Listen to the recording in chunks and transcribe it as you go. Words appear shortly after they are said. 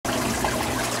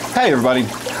Hey everybody,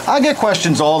 I get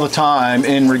questions all the time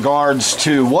in regards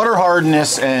to water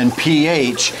hardness and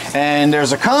pH, and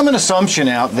there's a common assumption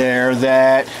out there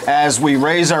that as we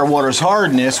raise our water's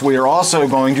hardness, we are also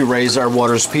going to raise our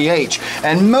water's pH.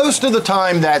 And most of the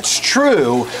time that's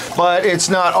true, but it's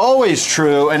not always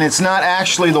true, and it's not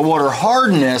actually the water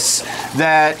hardness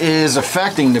that is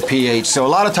affecting the pH. So a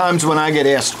lot of times when I get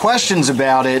asked questions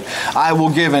about it, I will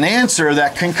give an answer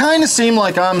that can kind of seem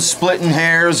like I'm splitting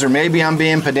hairs or maybe I'm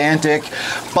being pedantic,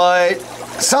 but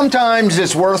sometimes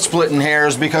it's worth splitting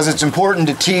hairs because it's important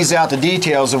to tease out the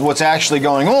details of what's actually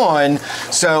going on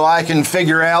so I can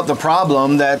figure out the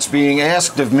problem that's being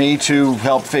asked of me to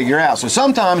help figure out. So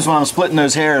sometimes when I'm splitting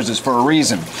those hairs, it's for a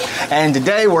reason. And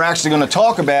today we're actually going to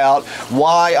talk about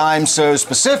why I'm so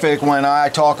specific when I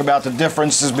talk about the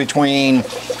differences between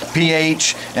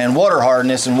pH and water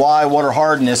hardness and why water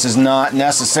hardness is not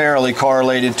necessarily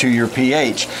correlated to your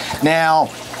pH.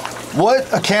 Now,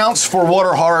 what accounts for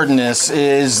water hardness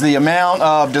is the amount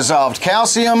of dissolved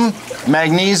calcium,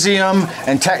 magnesium,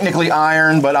 and technically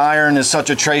iron, but iron is such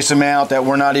a trace amount that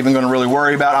we're not even going to really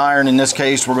worry about iron in this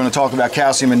case. We're going to talk about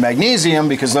calcium and magnesium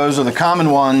because those are the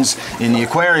common ones in the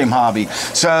aquarium hobby.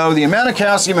 So the amount of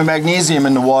calcium and magnesium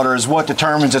in the water is what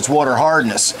determines its water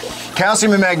hardness.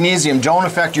 Calcium and magnesium don't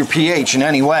affect your pH in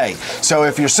any way. So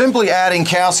if you're simply adding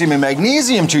calcium and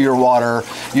magnesium to your water,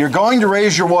 you're going to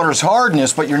raise your water's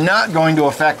hardness, but you're not going to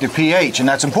affect the pH, and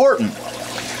that's important.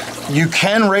 You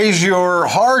can raise your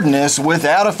hardness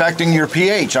without affecting your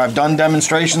pH. I've done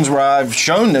demonstrations where I've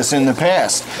shown this in the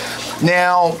past.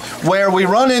 Now, where we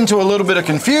run into a little bit of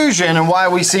confusion and why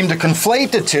we seem to conflate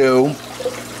the two,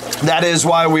 that is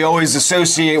why we always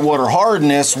associate water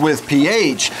hardness with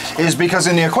pH, is because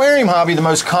in the aquarium hobby, the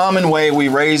most common way we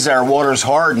raise our water's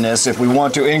hardness, if we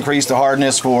want to increase the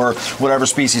hardness for whatever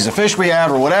species of fish we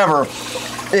have or whatever,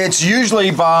 it's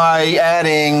usually by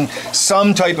adding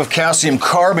some type of calcium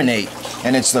carbonate.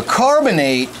 And it's the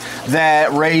carbonate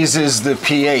that raises the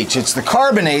pH. It's the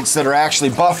carbonates that are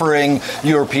actually buffering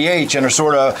your pH and are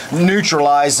sort of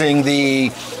neutralizing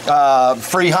the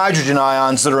free hydrogen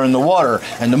ions that are in the water.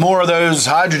 And the more of those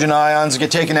hydrogen ions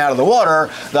get taken out of the water,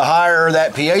 the higher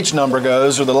that pH number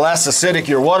goes, or the less acidic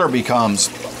your water becomes.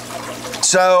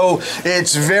 So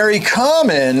it's very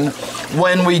common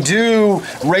when we do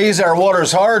raise our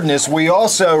water's hardness, we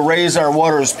also raise our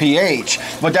water's pH,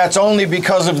 but that's only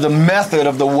because of the method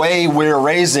of the way we're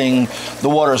raising the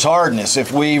water's hardness.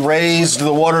 If we raised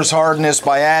the water's hardness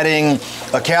by adding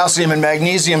a calcium and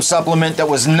magnesium supplement that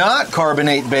was not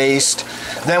carbonate based,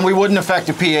 then we wouldn't affect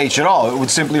the pH at all. It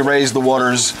would simply raise the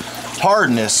water's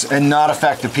hardness and not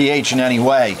affect the pH in any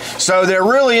way. So there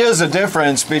really is a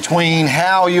difference between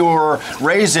how you're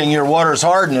raising your water's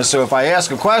hardness. So if I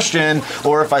ask a question,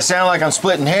 or if I sound like I'm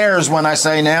splitting hairs when I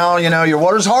say now, you know, your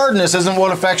water's hardness isn't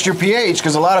what affects your pH,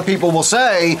 because a lot of people will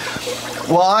say,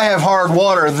 well, I have hard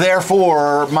water,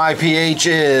 therefore my pH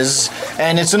is,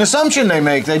 and it's an assumption they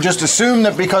make. They just assume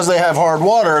that because they have hard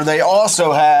water, they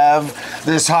also have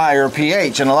this higher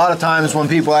pH. And a lot of times when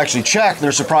people actually check,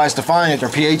 they're surprised to find that their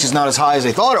pH is not as high as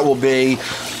they thought it will be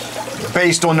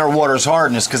based on their water's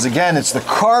hardness. Because again, it's the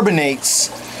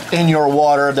carbonates in your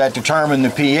water that determine the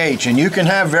pH. And you can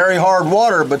have very hard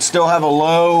water, but still have a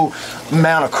low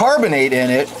amount of carbonate in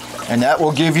it. And that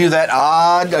will give you that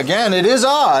odd, again, it is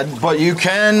odd, but you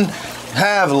can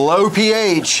have low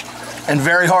pH and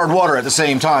very hard water at the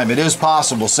same time. It is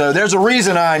possible. So there's a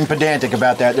reason I'm pedantic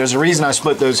about that. There's a reason I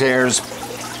split those hairs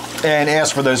and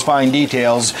ask for those fine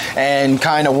details and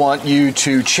kind of want you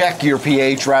to check your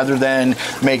pH rather than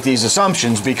make these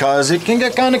assumptions, because it can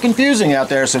get kind of confusing out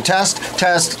there. So test,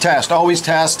 test, test. Always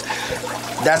test.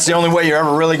 That's the only way you're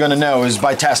ever really going to know, is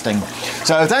by testing.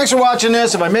 So thanks for watching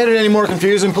this. If I made it any more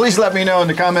confusing, please let me know in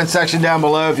the comment section down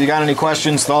below. If you got any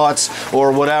questions, thoughts,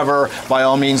 or whatever, by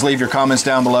all means leave your comments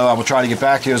down below. I will try to get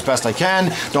back to you as best I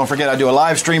can. Don't forget, I do a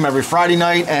live stream every Friday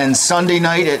night and Sunday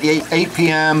night at 8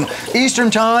 p.m.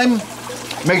 Eastern Time.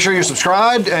 Make sure you're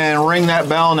subscribed and ring that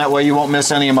bell, and that way you won't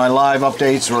miss any of my live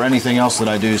updates or anything else that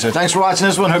I do. So thanks for watching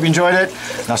this one. Hope you enjoyed it.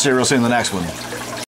 And I'll see you real soon in the next one.